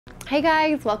Hey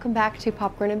guys, welcome back to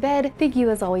Popcorn in Bed. Thank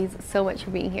you as always so much for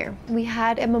being here. We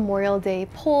had a Memorial Day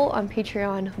poll on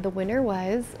Patreon. The winner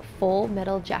was Full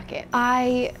Metal Jacket.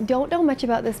 I don't know much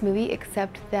about this movie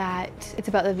except that it's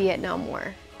about the Vietnam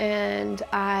War. And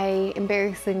I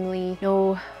embarrassingly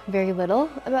know very little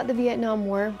about the Vietnam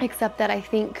War, except that I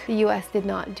think the US did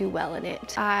not do well in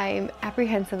it. I'm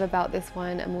apprehensive about this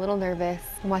one. I'm a little nervous.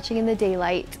 I'm watching in the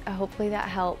daylight. Hopefully that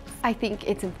helps. I think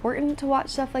it's important to watch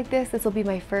stuff like this. This will be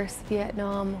my first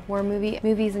Vietnam War movie.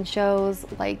 Movies and shows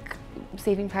like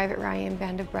Saving Private Ryan,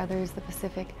 Band of Brothers, The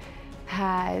Pacific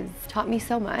has taught me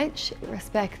so much.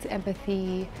 Respect,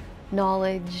 empathy,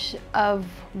 knowledge of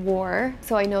war.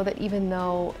 So I know that even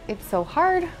though it's so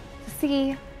hard to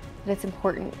see, that it's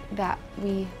important that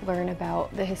we learn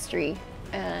about the history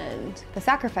and the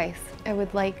sacrifice. I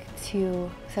would like to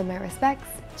send my respects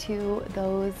to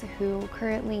those who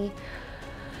currently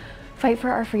fight for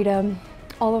our freedom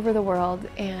all over the world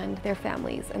and their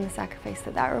families and the sacrifice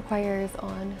that that requires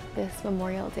on this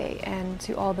Memorial Day. And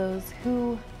to all those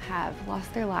who have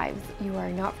lost their lives, you are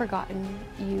not forgotten.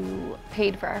 You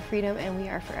paid for our freedom and we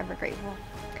are forever grateful.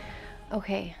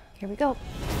 Okay, here we go.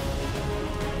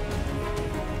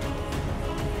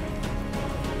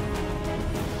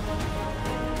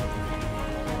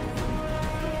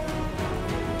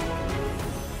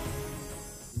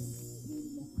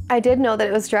 I did know that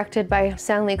it was directed by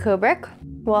Stanley Kubrick,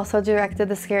 who also directed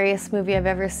the scariest movie I've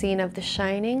ever seen of The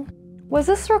Shining. Was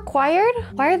this required?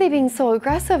 Why are they being so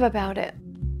aggressive about it?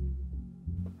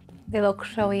 They look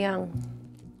so young.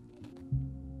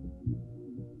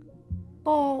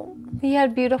 Oh, he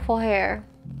had beautiful hair.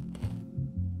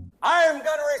 I am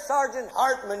Gunnery Sergeant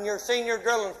Hartman, your senior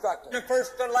drill instructor. The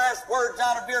first and last words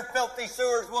out of your filthy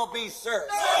sewers will be, sir.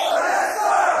 Yes,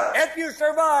 sir! If you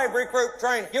survive recruit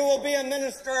training, you will be a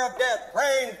minister of death,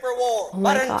 praying for war. Oh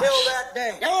my but until gosh. that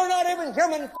day, you're not even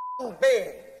human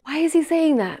being. Why is he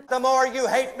saying that? The more you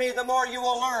hate me, the more you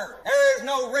will learn. There is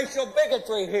no racial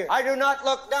bigotry here. I do not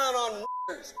look down on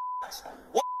niggers,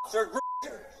 or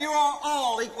greasers. You are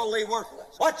all equally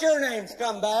worthless. What's your name,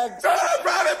 scumbag? Sir,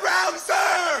 Private Brown,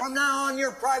 sir! From now on,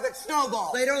 you're Private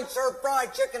Snowball. They don't serve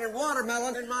fried chicken and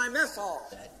watermelon in my mess hall.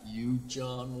 That you,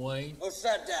 John Wayne? Who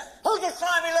said that? Who's the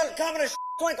slimy little communist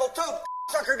twinkle toe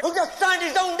sucker who just signed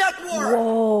his own death warrant?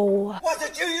 Whoa. Was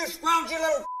it you scroungy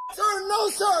little Sir, no,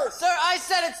 sir! Sir, I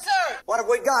said it, sir! What have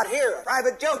we got here? A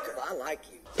private joker. I like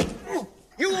you.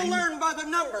 You will learn by the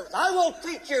numbers. I will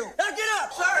teach you. Now get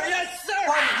up! Sir, yes, sir!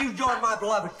 Why did you join my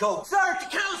beloved code? Sir, to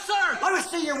kill, sir! Let me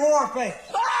see your war face.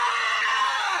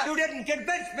 Ah! You didn't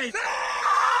convince me.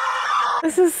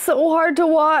 This is so hard to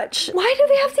watch. Why do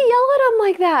they have to yell at him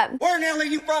like that? Where in the hell are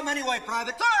you from anyway,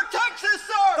 Private? Sir, Texas,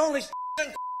 sir! Only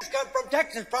and come from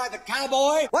Texas, Private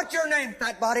Cowboy. What's your name,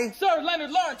 fat buddy? Sir,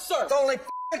 Leonard Lawrence, sir! It's only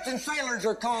and sailors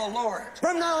are called Lawrence.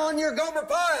 From now on, you're Gomer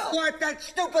Pyle. Wipe that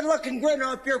stupid-looking grin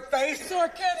off your face. Sir, I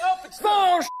can't help it, sir!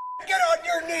 Oh, get on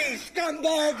your knees,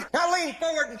 scumbag! Now lean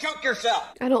forward and choke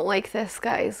yourself. I don't like this,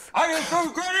 guys. Are you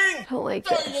through grinning? I don't like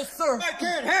Sir, this. yes, sir! I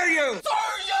can't hear you. Sir,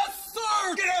 yes,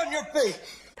 sir! Get on your feet.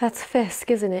 That's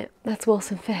Fisk, isn't it? That's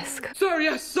Wilson Fisk. Sir,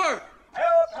 yes, sir!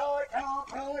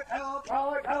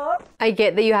 I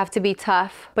get that you have to be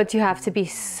tough, but you have to be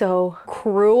so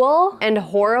cruel and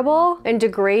horrible and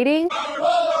degrading.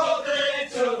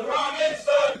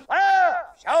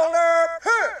 Shoulder.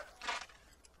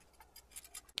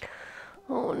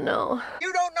 Oh no.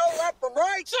 You don't know left from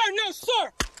right? Sir, no,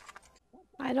 sir!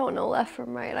 I don't know left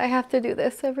from right. I have to do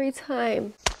this every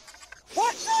time.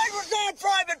 What side was on,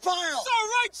 Private Pyle? Sir,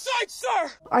 right side,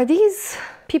 sir! Are these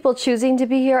people choosing to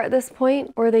be here at this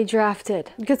point, or are they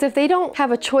drafted? Because if they don't have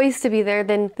a choice to be there,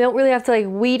 then they don't really have to like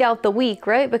weed out the weak,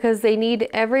 right? Because they need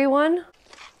everyone.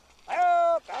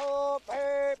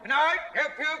 Tonight, your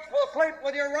pukes will sleep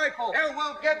with your rifle. You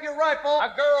will give your rifle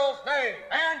a girl's name,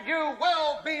 and you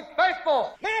will be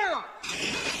faithful. Now,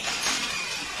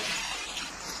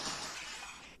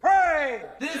 pray.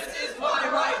 This is my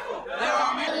rifle. There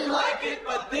are many like it,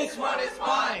 but this one is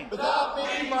mine. Without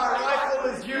me, my rifle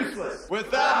is useless.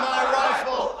 Without my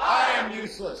rifle, I am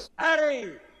useless.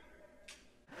 Eddie.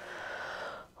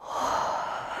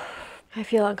 I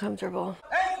feel uncomfortable.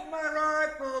 This is my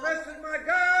rifle. This is my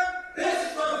gun. This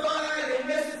is for fun, and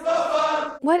this is for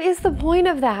fun. What is the point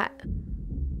of that?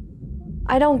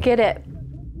 I don't get it.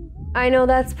 I know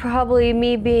that's probably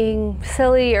me being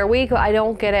silly or weak, but I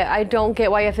don't get it. I don't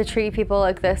get why you have to treat people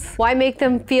like this. Why make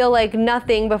them feel like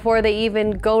nothing before they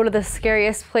even go to the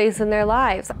scariest place in their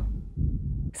lives?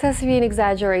 This has to be an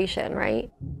exaggeration, right?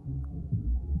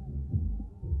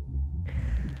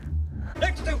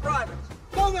 Next two privates.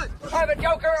 Go Move it! Private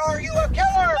Joker, are you a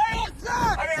killer? Yes, sir!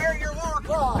 I didn't hear your war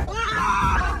cry.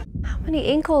 How many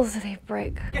ankles did they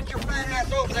break? Get your fat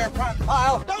ass over there, Private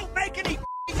Pile. Don't make any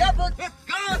effort. If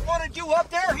God wanted you up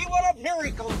there, he would have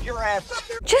miracled your ass up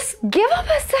there. Just give up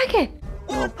a second.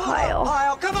 Oh, Pile.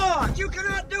 Pile, come on! You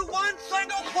cannot do one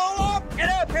single pull-up! Get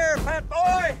up here, fat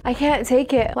boy! I can't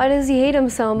take it. Why does he hate him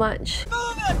so much?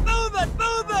 Move it! Move it!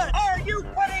 Move it! Are you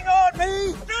quitting on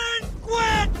me? Then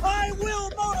quit! I will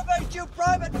motivate you,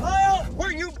 Private Pile!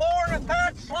 Were you born a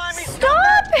fat, slimy...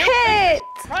 Stop it!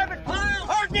 Private Pile,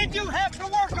 or did you have to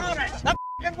work on it? The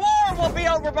f***ing war will be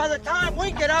over by the time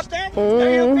we get up there.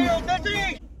 Do you feel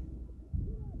dizzy?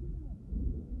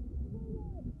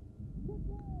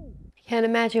 Can't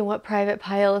imagine what Private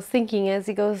Pile is thinking as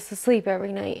he goes to sleep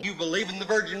every night. You believe in the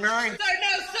Virgin Mary? Sir,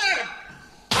 no, sir!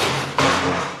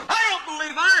 I don't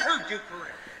believe I heard you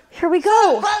correct. Here we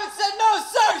go. Private said no,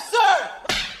 sir!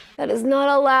 That is not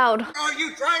allowed. Are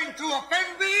you trying to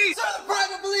offend me? Sir, the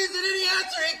private believes that any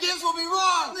answer he gives will be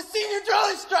wrong. The senior drill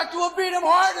instructor will beat him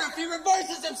harder if he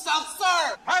reverses himself,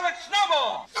 sir. Private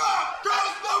Snowball! Stop!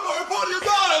 Travis Snowball, report your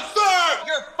daughter, sir!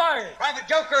 You're fired. Private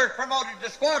Joker is promoted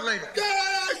to squad leader.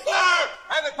 Yes, sir!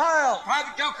 Private Pile,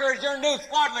 Private Joker is your new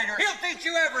squad leader. He'll teach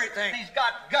you everything. He's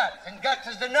got guts, and guts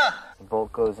is enough. The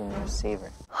bolt goes in the receiver.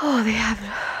 Oh, they have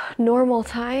normal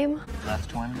time.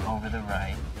 Left one over the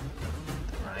right.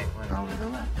 The right one over the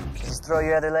left. Just throw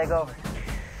your other leg over.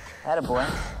 Attaboy.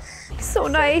 He's so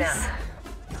nice.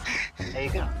 There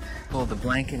you go. Pull the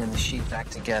blanket and the sheet back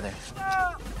together.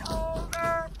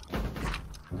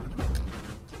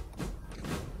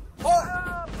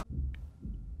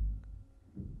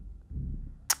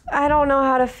 I don't know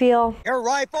how to feel. Your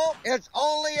rifle is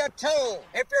only a tool.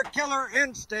 If your killer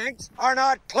instincts are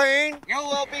not clean, you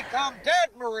will become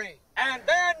dead Marine. And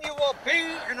then you will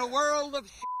be in a world of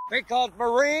shit. Because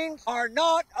Marines are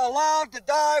not allowed to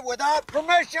die without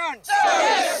permission. Sir!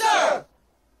 Yes, sir!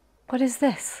 What is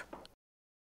this?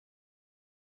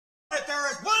 If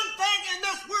there is one thing in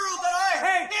this world that I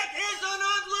hate, it is an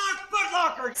unlocked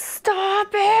footlocker.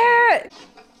 Stop it!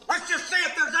 Let's just see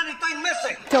if there's anything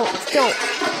missing. Don't.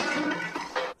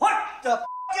 What the f***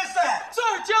 is that?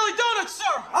 Sir, jelly donuts,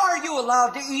 sir! Are you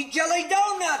allowed to eat jelly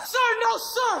donuts? Sir, no,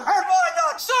 sir! And why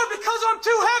not? Sir, because I'm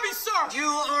too heavy, sir! You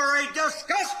are a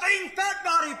disgusting fat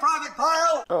body, Private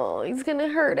Pile. Oh, he's gonna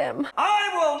hurt him. I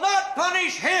will not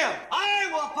punish him. I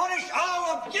will punish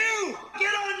all of you.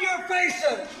 Get on your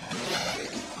faces.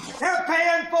 They're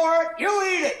paying for it. You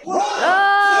eat it. 1,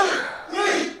 2,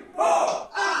 3, 4.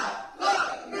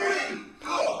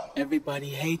 Everybody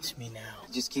hates me now.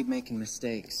 Just keep making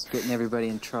mistakes, getting everybody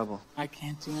in trouble. I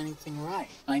can't do anything right.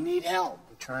 I need help.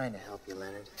 I'm trying to help you,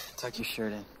 Leonard. Tuck your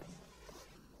shirt in.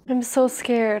 I'm so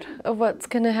scared of what's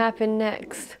gonna happen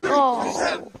next.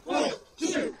 Oh,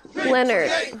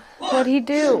 Leonard, what'd he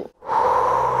do?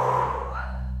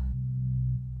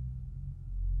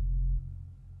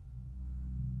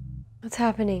 What's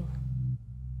happening?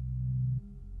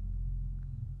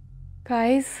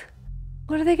 Guys,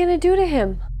 what are they gonna do to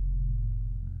him?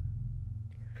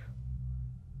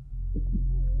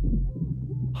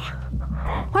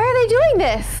 Why are they doing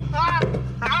this?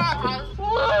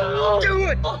 Do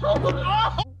it.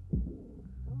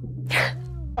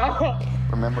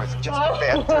 Remember, it's just a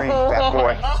bad dream, fat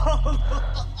boy.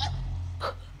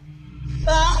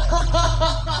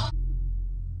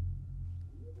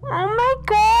 Oh my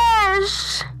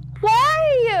gosh!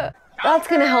 Why? That's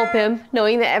gonna help him,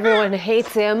 knowing that everyone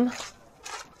hates him.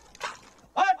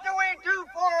 What do we do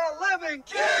for a living?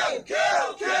 Kill,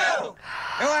 kill, kill.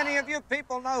 Do any of you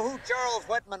people know who Charles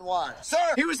Whitman was?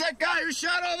 Sir, he was that guy who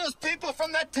shot all those people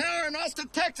from that tower in Austin,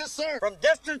 Texas, sir. From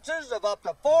distances of up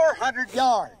to 400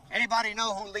 yards. Anybody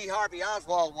know who Lee Harvey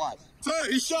Oswald was?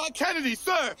 Sir, he shot Kennedy,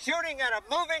 sir. Shooting at a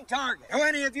moving target. Do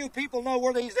any of you people know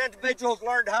where these individuals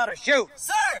learned how to shoot?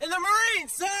 Sir, in the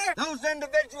Marines, sir! Those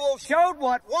individuals showed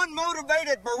what one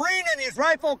motivated Marine and his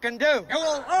rifle can do. You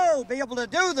will all be able to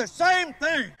do the same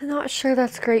thing. I'm not sure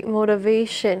that's great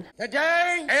motivation.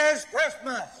 Today is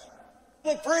Christmas.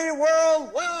 The free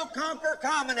world will conquer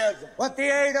communism with the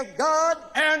aid of God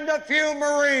and a few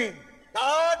Marines.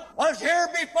 God was here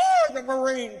before the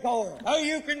Marine Corps. So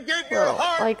you can give your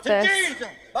heart like to this. Jesus,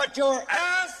 but your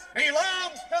ass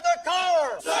belongs to the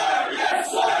Corps. Sir,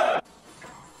 yes, sir.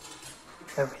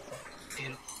 Everything.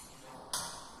 Beautiful.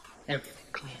 Everything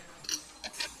clean.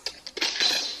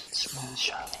 Smooth,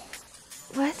 Charlie.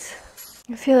 What?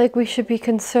 I feel like we should be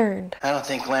concerned. I don't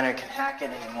think Leonard can hack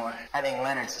it anymore. I think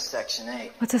Leonard's a Section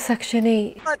 8. What's a Section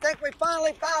 8? I think we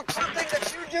finally found something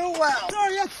that you do well. Sir,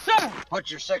 yes, sir.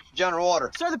 What's your 6th general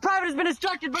order? Sir, the private has been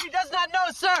instructed, but he does not know,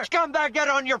 sir. Come back, get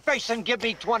on your face and give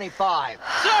me 25. Sir,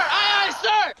 aye,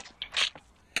 sir.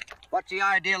 What's the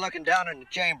idea looking down in the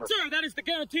chamber? Sir, that is the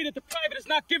guarantee that the private is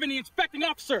not giving the inspecting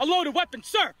officer a loaded weapon,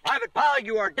 sir. Private Powell,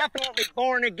 you are definitely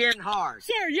born again hard.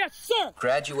 Sir, yes, sir.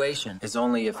 Graduation is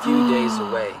only a few days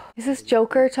away. Is this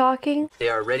Joker talking? They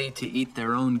are ready to eat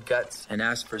their own guts and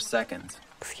ask for seconds.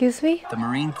 Excuse me? The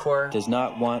Marine Corps does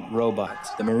not want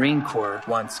robots. The Marine Corps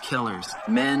wants killers,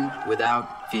 men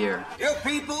without fear. You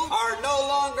people are no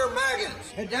longer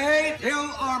maggots. Today,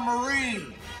 you are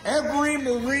Marines. Every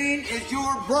Marine is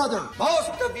your brother.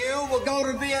 Most of you will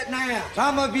go to Vietnam.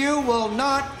 Some of you will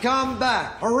not come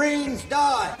back. Marines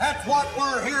die. That's what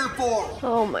we're here for.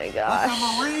 Oh my But gosh.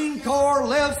 the Marine Corps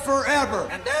lives forever.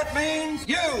 And that means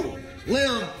you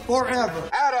live forever.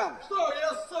 Adam. Sir,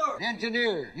 yes, sir.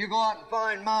 Engineer, you go out and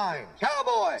find mines.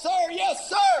 Cowboy. Sir, yes,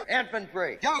 sir.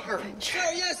 Infantry. Joker.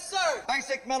 Sir, yes, sir.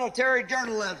 Basic military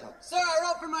journalism. Sir, I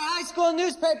wrote for my high school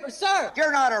newspaper, sir.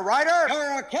 You're not a writer.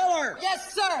 You're a killer.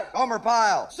 Yes, sir. Gomer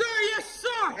Pyle. Sir, yes,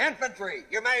 sir. Infantry.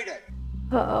 You made it.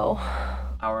 Uh-oh.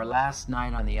 Our last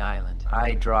night on the island,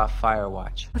 I draw fire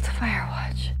watch. What's a fire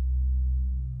watch?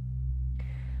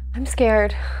 I'm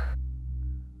scared.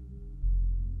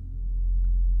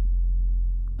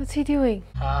 What's he doing?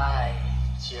 Hi,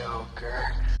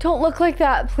 Joker. Don't look like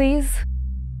that, please.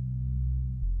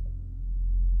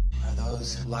 Are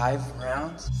those live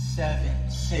rounds?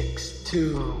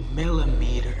 7.62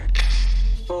 millimeter.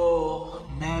 Full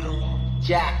metal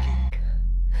jacket.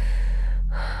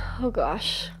 Oh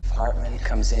gosh. If Hartman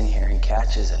comes in here and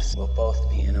catches us, we'll both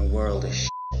be in a world of shit.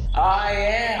 I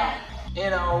am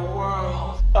in a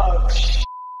world of shit.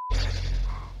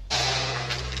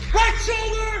 Right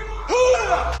shoulder!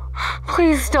 Hula!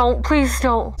 Please don't, please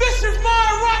don't. This is my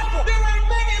rifle! There ain't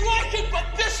many like it, but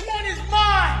this one is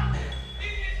mine!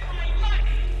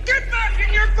 Get back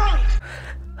in your bunk!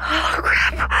 Oh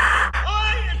crap.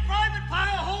 I is Private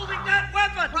Pyle holding that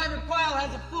weapon! Private Pyle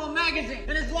has a full magazine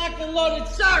and is locked and loaded,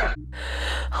 sir.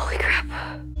 Holy crap.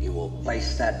 You will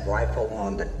place that rifle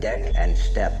on the deck and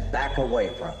step back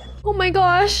away from it. Oh my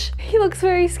gosh. He looks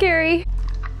very scary.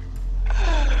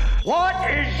 What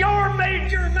is your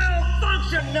major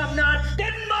malfunction, numbnuts?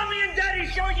 Didn't Mommy and Daddy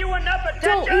show you enough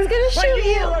attention? Don't, he's gonna shoot when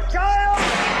you you. were a child?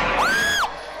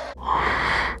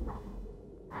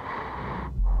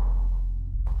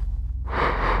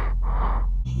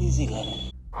 Easy,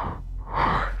 Leonard.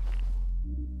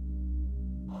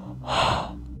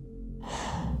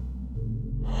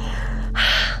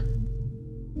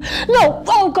 No!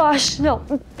 Oh gosh, no.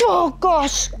 Oh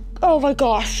gosh. Oh my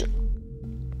gosh.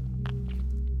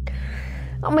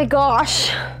 Oh my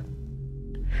gosh.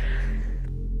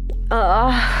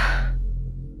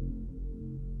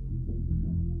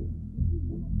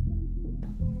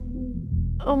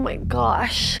 Oh my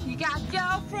gosh. You got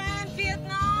girlfriend,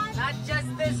 Vietnam? Not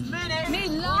just this minute. Me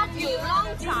love you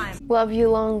long time. Love you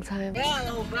long time.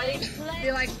 Hello, buddy.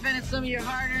 Feel like spending some of your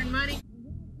hard-earned money?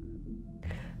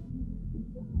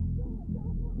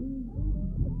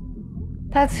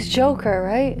 That's Joker,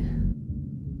 right?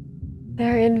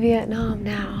 They're in Vietnam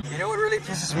now. You know what really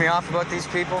pisses me off about these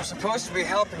people? We're supposed to be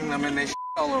helping them and they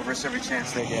all over us every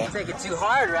chance they get. Take it too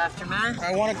hard, Rafter, man.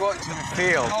 I want to go out into the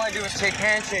field. All I do is take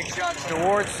handshake shots at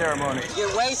award ceremonies. You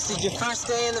get wasted your first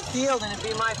day in the field and it'd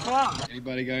be my fault.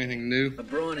 Anybody got anything new? A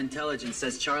bro in intelligence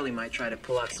says Charlie might try to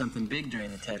pull out something big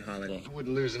during the Ted holiday. I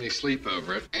wouldn't lose any sleep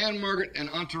over it. And Margaret and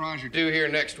Entourage are due here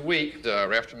next week.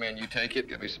 Rafterman, you take it.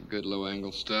 Get me some good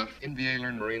low-angle stuff. NVA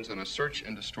learned Marines on a search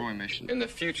and destroy mission. In the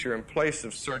future, in place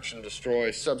of search and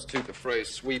destroy, substitute the phrase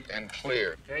sweep and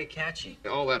clear. Very catchy.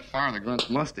 All that fire, the grunts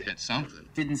must have hit something.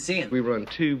 Didn't see him. We run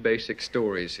two basic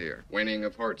stories here. Winning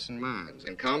of hearts and minds.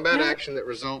 And combat action that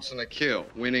results in a kill.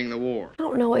 Winning the war. I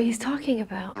don't know what he's talking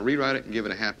about. I'll rewrite it and give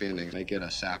it a happy ending. Make it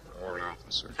a sapper or an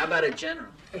officer. How about a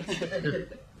general?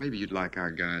 Maybe you'd like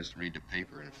our guys to read the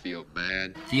paper and feel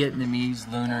bad.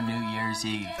 Vietnamese Lunar New Year's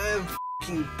Eve. I'm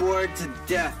f***ing bored to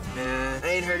death, man. I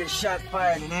ain't heard a shot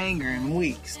fired in anger in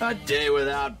weeks. A day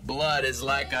without blood is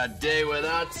like a day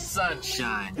without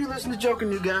sunshine. You listen to Joker,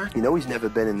 new guy? You know he's never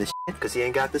been in the shit because he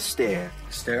ain't got the stare.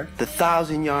 Stare? The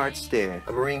 1,000-yard stare.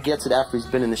 A Marine gets it after he's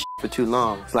been in the shit for too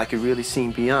long. It's like he really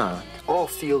seen beyond. All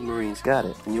field Marines got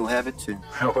it, and you'll have it too.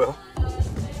 I will.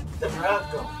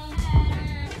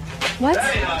 What?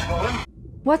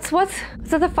 What's? Is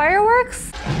that the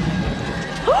fireworks?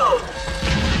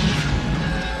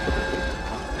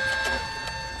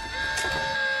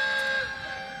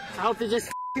 I hope they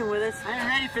just with us. I ain't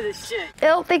ready for this shit. I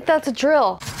don't think that's a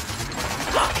drill.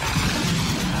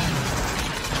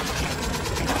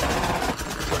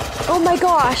 Oh my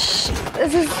gosh.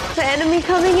 Is this the enemy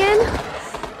coming in?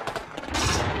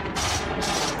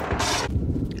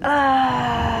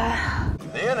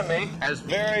 The enemy has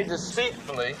very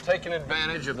deceitfully taken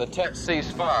advantage of the Tet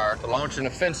ceasefire to launch an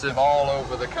offensive all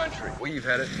over the country. We've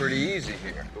had it pretty easy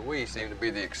here, but we seem to be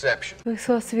the exception. It was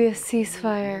supposed to be a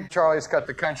ceasefire. Charlie's cut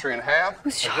the country in half.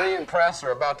 The Z and press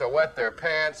are about to wet their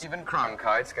pants. Even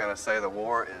Cronkite's gonna say the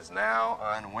war is now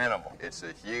unwinnable. It's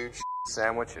a huge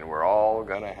sandwich, and we're all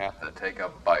gonna have to take a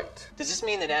bite. Does this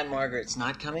mean that Aunt Margaret's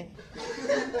not coming?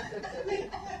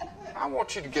 I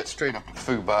want you to get straight up to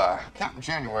Fubai. Captain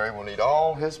January will need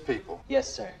all his people.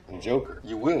 Yes, sir. And Joker,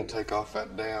 you will take off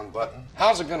that damn button.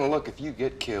 How's it gonna look if you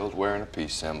get killed wearing a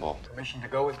peace symbol? Permission to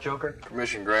go with Joker?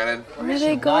 Permission granted. Where are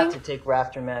they going? Not to take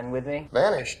Rafterman with me.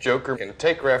 Vanish, Joker, and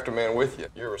take Rafterman with you.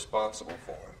 You're responsible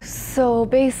for him. So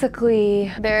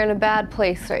basically, they're in a bad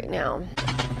place right now.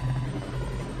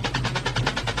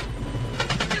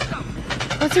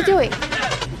 What's he doing?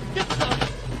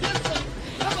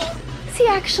 Is he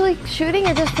actually shooting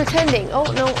or just pretending? Oh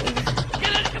no.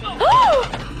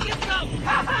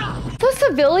 Those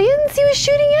civilians he was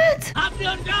shooting at? I've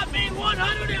done got me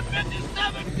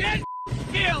 157 dead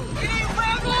kills. You need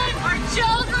women or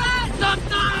children?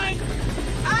 Sometimes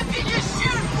How can you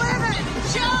shoot women and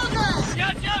children? you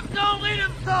just don't need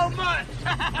them so much.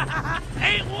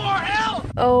 Ain't war hell?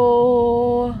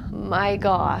 Oh my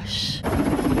gosh.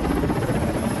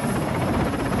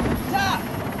 Top,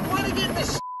 want to get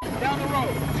the Down the road,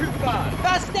 2-5.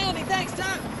 outstanding. Thanks,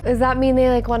 Tom. Does that mean they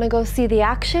like want to go see the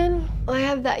action? I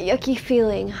have that yucky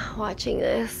feeling watching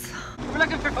this. We're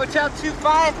looking for Hotel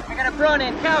 25. We got a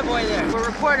Bronin cowboy there. We're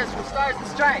reporters from Stars and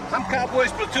Stripes. I'm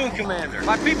Cowboys platoon commander.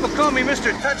 My people call me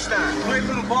Mr. Touchdown. Play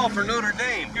little ball for Notre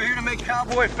Dame. You're here to make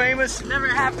Cowboy famous? Never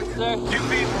happened, sir. You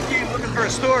people came looking for a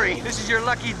story. This is your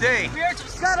lucky day. We heard some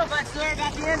scuttlebutt, sir,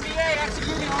 about the NBA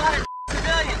executing a lot of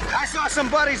civilians. I saw some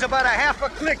buddies about a half a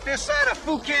click this side of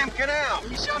Fukam Canal.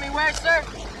 Can you show me where, sir?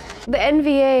 The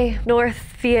NVA, North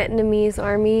Vietnamese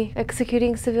Army,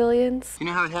 executing civilians. You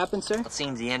know how it happened, sir? It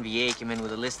seems the NVA came in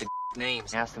with a list of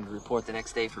names, asked them to report the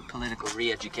next day for political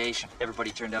re-education. Everybody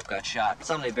turned up, got shot.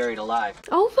 Some they buried alive.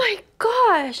 Oh my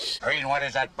gosh! Green, what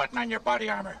is that button on your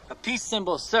body armor? A peace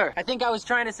symbol, sir. I think I was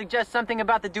trying to suggest something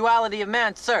about the duality of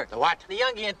man, sir. The what? The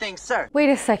Jungian thing, sir. Wait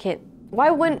a second. Why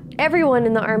wouldn't everyone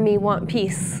in the army want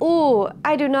peace? Ooh,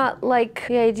 I do not like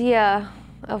the idea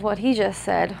of what he just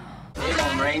said. They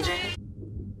home ranging?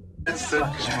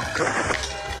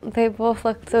 They both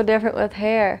look so different with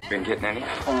hair. Been getting any?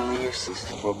 Only your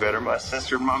sister. Well, better my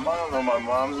sister and my mom, though my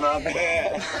mom's not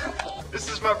bad. This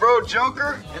is my bro,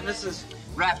 Joker. And this is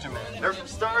Rafterman. They're from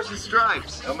Stars and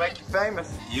Stripes. They'll make you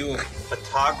famous. You a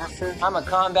photographer? I'm a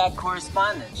combat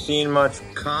correspondent. Seen much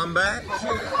combat?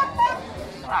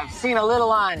 I've seen a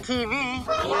little on TV.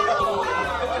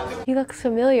 He looks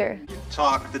familiar.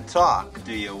 Talk the talk.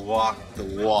 Do you walk the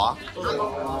walk?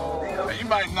 You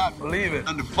might not believe it.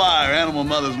 Under fire, Animal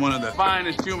Mother's one of the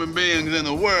finest human beings in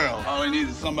the world. All he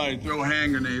needs is somebody to throw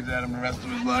hand grenades at him the rest of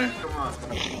his life. Come on.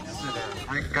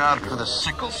 Thank God for the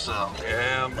sickle cell.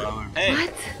 Yeah, brother. Hey,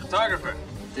 What? photographer.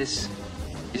 This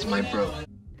is my bro.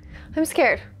 I'm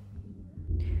scared.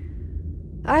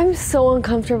 I'm so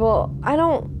uncomfortable. I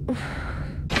don't...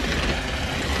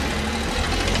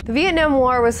 The Vietnam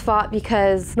War was fought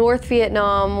because North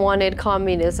Vietnam wanted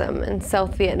communism and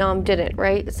South Vietnam didn't,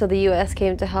 right? So the US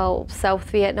came to help South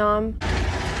Vietnam.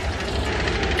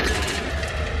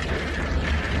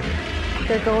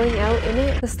 They're going out in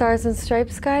it? The Stars and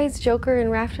Stripes guys, Joker and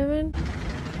Rafterman?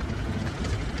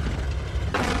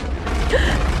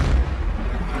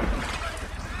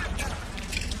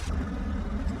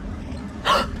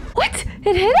 What?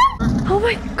 It hit him? Oh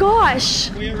my gosh!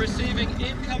 We are receiving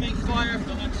incoming fire.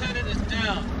 The lieutenant is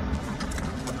down.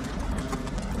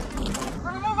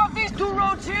 We're gonna move up these two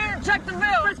roads here and check the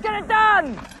bill. Let's get it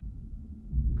done!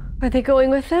 Are they going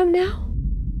with them now?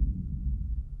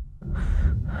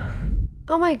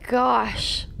 Oh my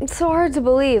gosh. It's so hard to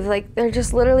believe. Like, they're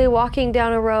just literally walking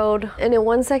down a road and in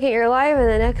 1 second you're alive and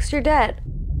the next you're dead.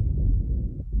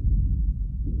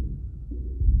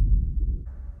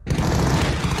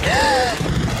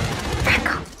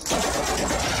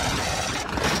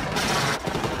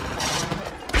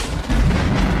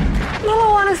 I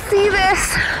don't want to see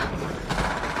this.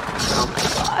 Oh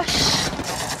my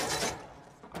gosh.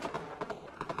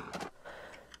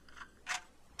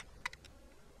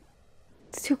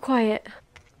 It's too quiet.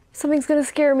 Something's gonna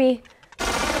scare me.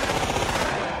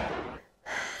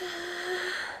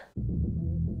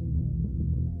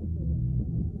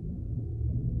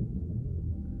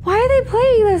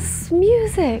 this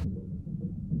music.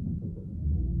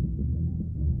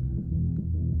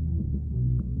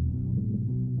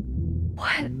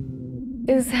 What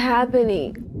is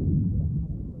happening?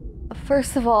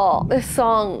 First of all, this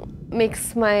song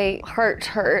makes my heart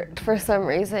hurt for some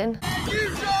reason.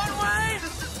 You John Wayne!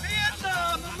 This is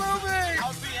Vietnam, the movie!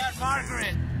 I'll be at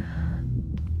Margaret.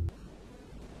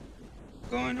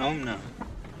 Going home now.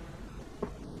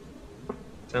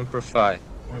 Semper Fi.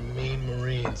 We're mean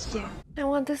Marines, sir. I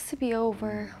want this to be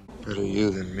over. Better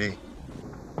you than me.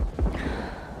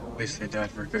 At least they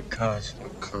died for a good cause.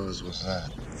 What cause was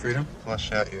that? Freedom?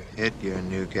 Flush out your hit, you're a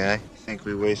new guy. You think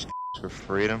we waste for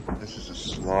freedom? This is a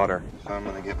slaughter. So I'm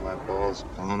gonna get my balls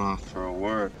blown off for a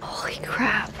word. Holy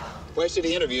crap. Place of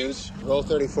the interviews, roll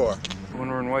 34. When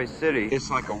we're in White City, it's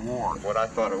like a war. What I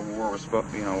thought a war was,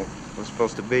 was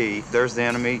supposed to be. There's the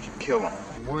enemy, you kill them.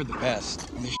 We're the best.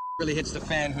 When the really hits the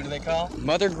fan, who do they call?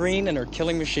 Mother Green and her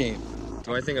killing machine.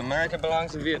 Do I think America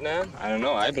belongs in Vietnam? I don't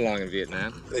know. I belong in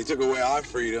Vietnam. They took away our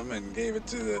freedom and gave it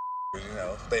to the,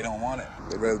 they don't want it.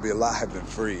 They'd rather be alive than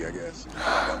free, I guess.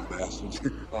 Dumb bastards.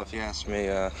 Well, if you ask me,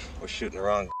 we're shooting the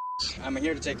wrong. I'm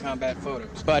here to take combat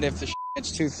photos. But if the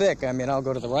gets too thick, I'll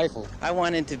go to the rifle. I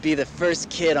wanted to be the first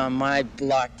kid on my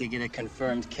block to get a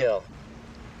confirmed kill.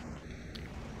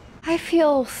 I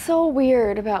feel so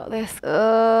weird about this.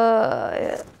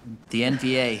 The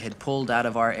NVA had pulled out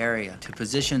of our area to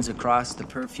positions across the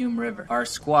Perfume River. Our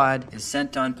squad is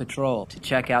sent on patrol to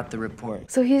check out the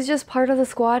report. So he's just part of the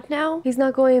squad now? He's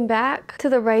not going back to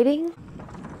the writing?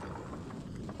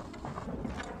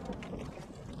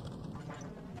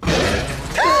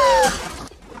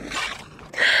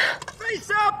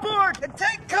 Face outboard and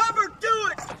take cover, do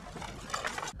it!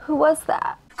 Who was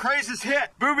that? Crazy's hit,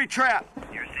 booby trap.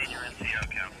 You're senior NCO,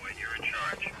 Cowboy, you're in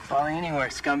charge. Falling anywhere,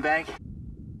 scumbag.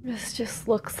 This just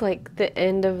looks like the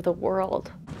end of the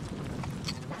world.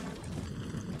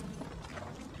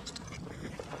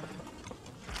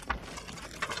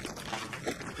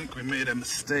 I think we made a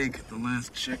mistake at the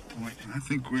last checkpoint. I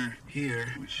think we're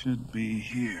here. We should be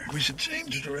here. We should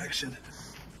change direction.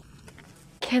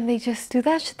 Can they just do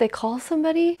that? Should they call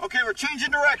somebody? Okay, we're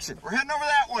changing direction. We're heading over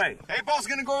that way. A-Ball's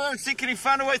gonna go over there and see can he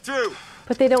find a way through.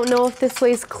 But they don't know if this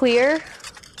way's clear.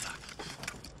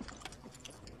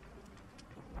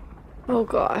 Oh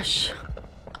gosh.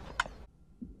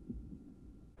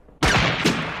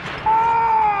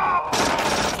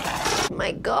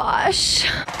 My gosh.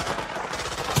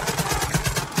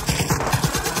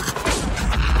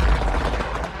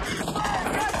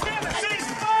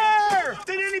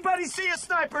 See a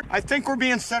sniper? I think we're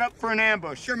being set up for an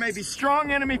ambush. There may be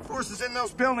strong enemy forces in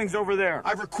those buildings over there.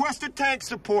 I've requested tank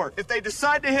support. If they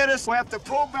decide to hit us, we'll have to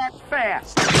pull back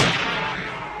fast.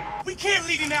 We can't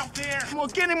leave him out there. We'll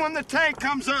get him when the tank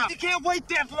comes up. You can't wait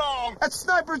that long. That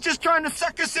sniper's just trying to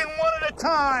suck us in one at a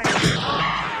time.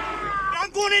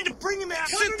 I'm going in to bring him out.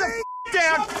 Sit the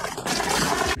down.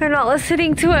 They're not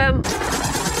listening to him.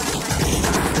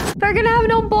 They're gonna have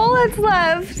no bullets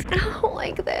left. I don't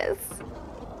like this.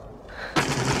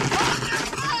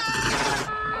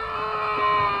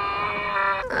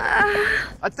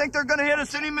 I think they're gonna hit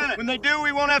us any minute. When they do,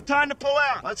 we won't have time to pull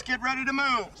out. Let's get ready to move.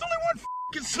 There's only one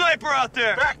f***ing sniper out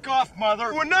there. Back off,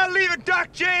 mother. We're not leaving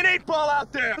Doc J and 8-Ball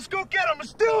out there. Let's go get him.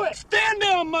 Let's do it. Stand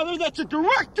down, mother. That's a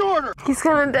direct order. He's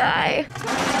gonna die.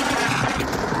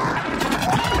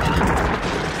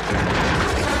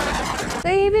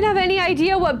 They even have any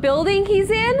idea what building he's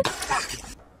in?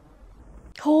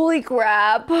 Holy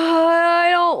crap. I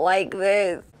don't like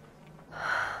this.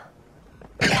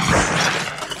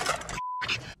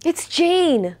 It's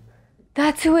Jane.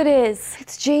 That's who it is.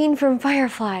 It's Jane from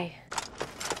Firefly.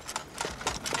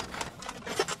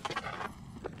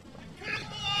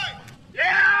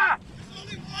 Yeah! There's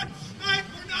only one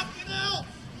sniper, nothing else.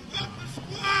 Move up the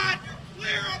squad. You're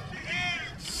clear up the air.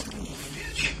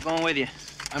 Going with you.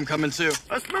 I'm coming too.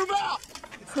 Let's move out.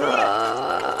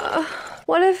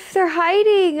 What if they're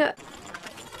hiding?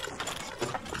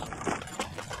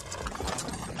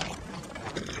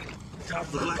 Top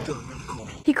of the black door.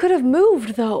 He could have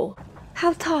moved though.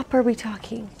 How top are we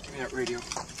talking? Give me that radio.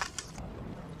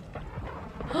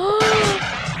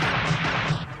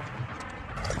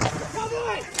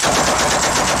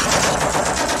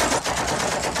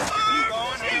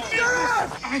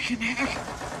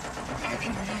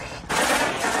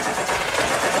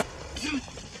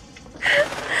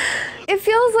 It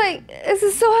feels like this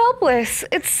is so helpless.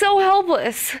 It's so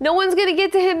helpless. No one's gonna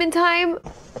get to him in time.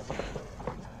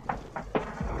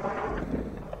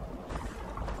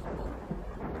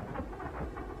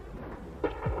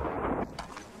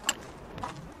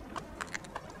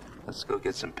 Let's go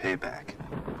get some payback.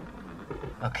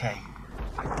 Okay.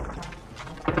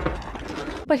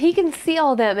 But he can see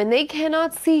all them and they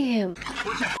cannot see him.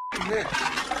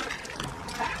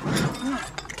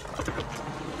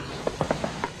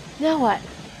 Now what?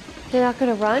 They're not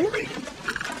gonna run?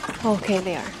 Okay,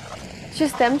 they are. It's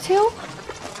just them two?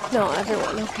 No,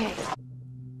 everyone, okay.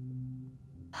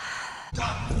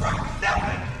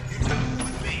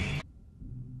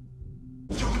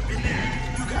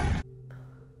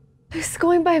 He's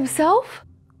going by himself?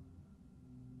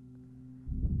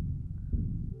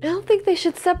 I don't think they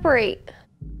should separate.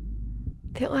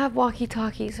 They don't have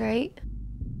walkie-talkies, right?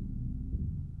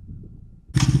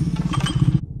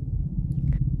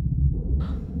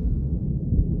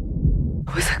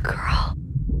 It was a girl.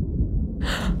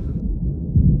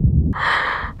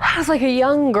 That was like a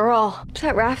young girl. Is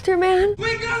that Rafter Man?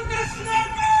 We got the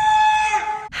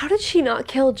sniper! How did she not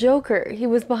kill Joker? He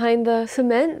was behind the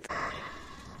cement.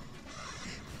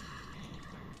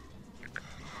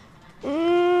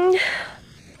 I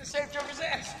saved Joker's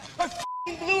ass. I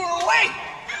f***ing blew her away!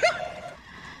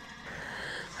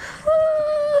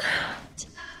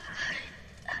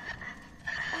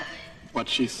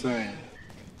 What's she saying?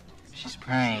 She's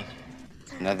praying.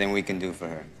 Nothing we can do for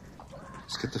her.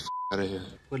 Let's get the f out of here.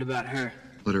 What about her?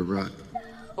 Let her rot.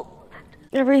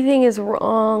 Everything is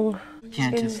wrong.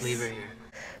 Can't in just leave her here.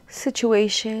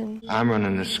 Situation. I'm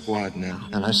running the squad now,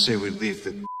 and I say we leave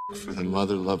the for the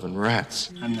mother-loving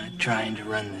rats. I'm not trying to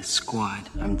run this squad.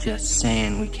 I'm just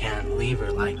saying we can't leave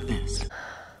her like this.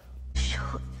 If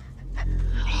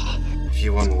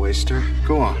you want to waste her,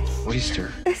 go on, waste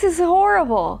her. This is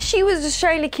horrible. She was just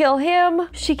trying to kill him.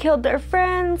 She killed their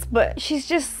friends, but she's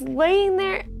just laying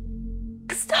there.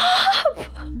 Stop!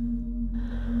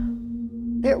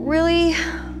 It really...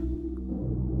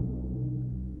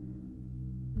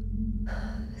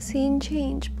 Scene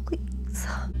change, please.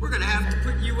 We're gonna have to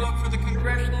put you up for the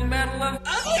Congressional Medal of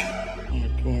Ugly! Oh,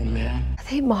 poor man. Are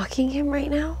they mocking him right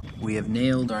now? We have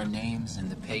nailed our names in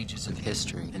the pages of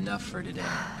history. Enough for today.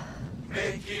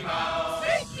 Mickey Mouse!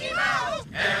 Mickey Mouse!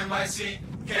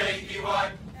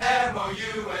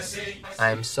 M-I-C-K-E-Y-M-O-U-S-E.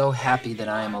 I am so happy that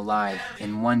I am alive,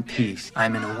 in one piece.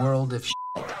 I'm in a world of shit,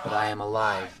 but I am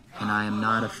alive, and I am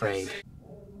not afraid.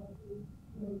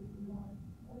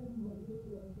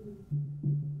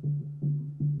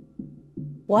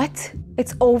 What?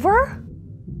 It's over?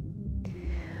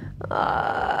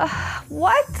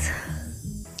 What?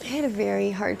 I had a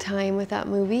very hard time with that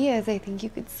movie, as I think you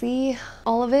could see.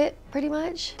 All of it, pretty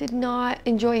much. Did not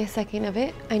enjoy a second of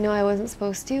it. I know I wasn't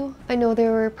supposed to. I know they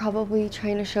were probably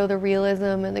trying to show the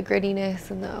realism and the grittiness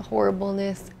and the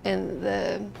horribleness and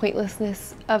the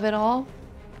pointlessness of it all.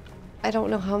 I don't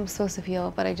know how I'm supposed to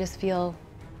feel, but I just feel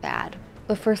bad.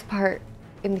 The first part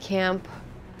in the camp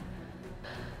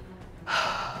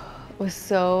was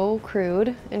so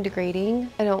crude and degrading.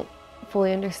 I don't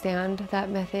fully understand that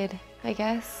method, I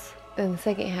guess. In the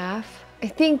second half, I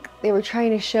think they were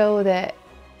trying to show that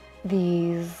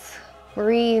these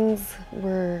Marines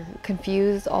were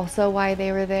confused also why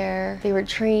they were there. They were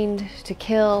trained to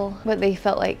kill, but they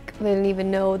felt like they didn't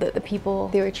even know that the people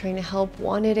they were trying to help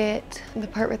wanted it. And the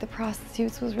part with the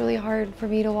prostitutes was really hard for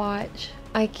me to watch.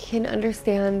 I can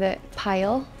understand that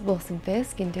Pyle, Wilson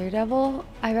Fisk in Daredevil,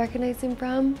 I recognize him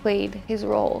from, played his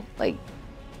role like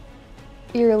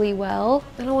eerily well.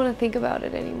 I don't want to think about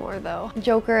it anymore though.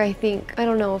 Joker, I think, I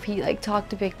don't know if he like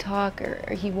talked a big talk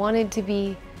or he wanted to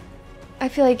be. I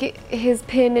feel like his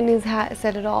pin in his hat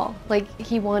said it all. Like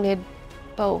he wanted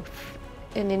both.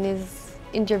 And in his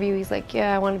interview, he's like,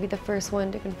 yeah, I want to be the first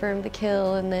one to confirm the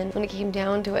kill. And then when it came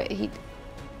down to it,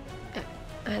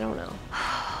 I don't know.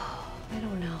 I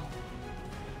don't know.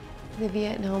 The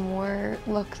Vietnam War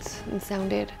looked and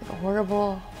sounded like a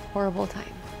horrible, horrible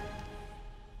time.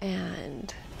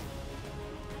 And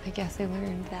I guess I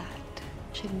learned that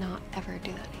I should not ever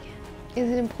do that again.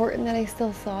 Is it important that I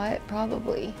still saw it?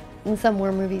 Probably. In some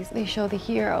war movies, they show the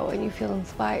hero and you feel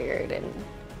inspired, and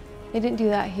they didn't do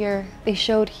that here. They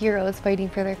showed heroes fighting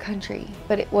for their country,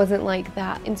 but it wasn't like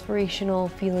that inspirational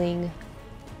feeling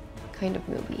kind of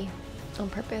movie on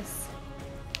purpose.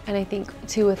 And I think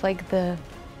too with like the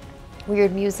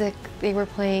weird music they were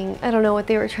playing, I don't know what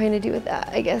they were trying to do with that.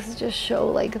 I guess just show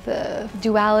like the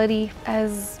duality,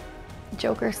 as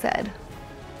Joker said.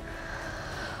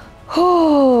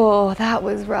 Oh, that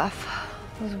was rough.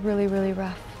 It was really, really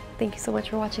rough. Thank you so much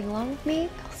for watching along with me.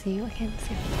 I'll see you again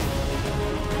soon.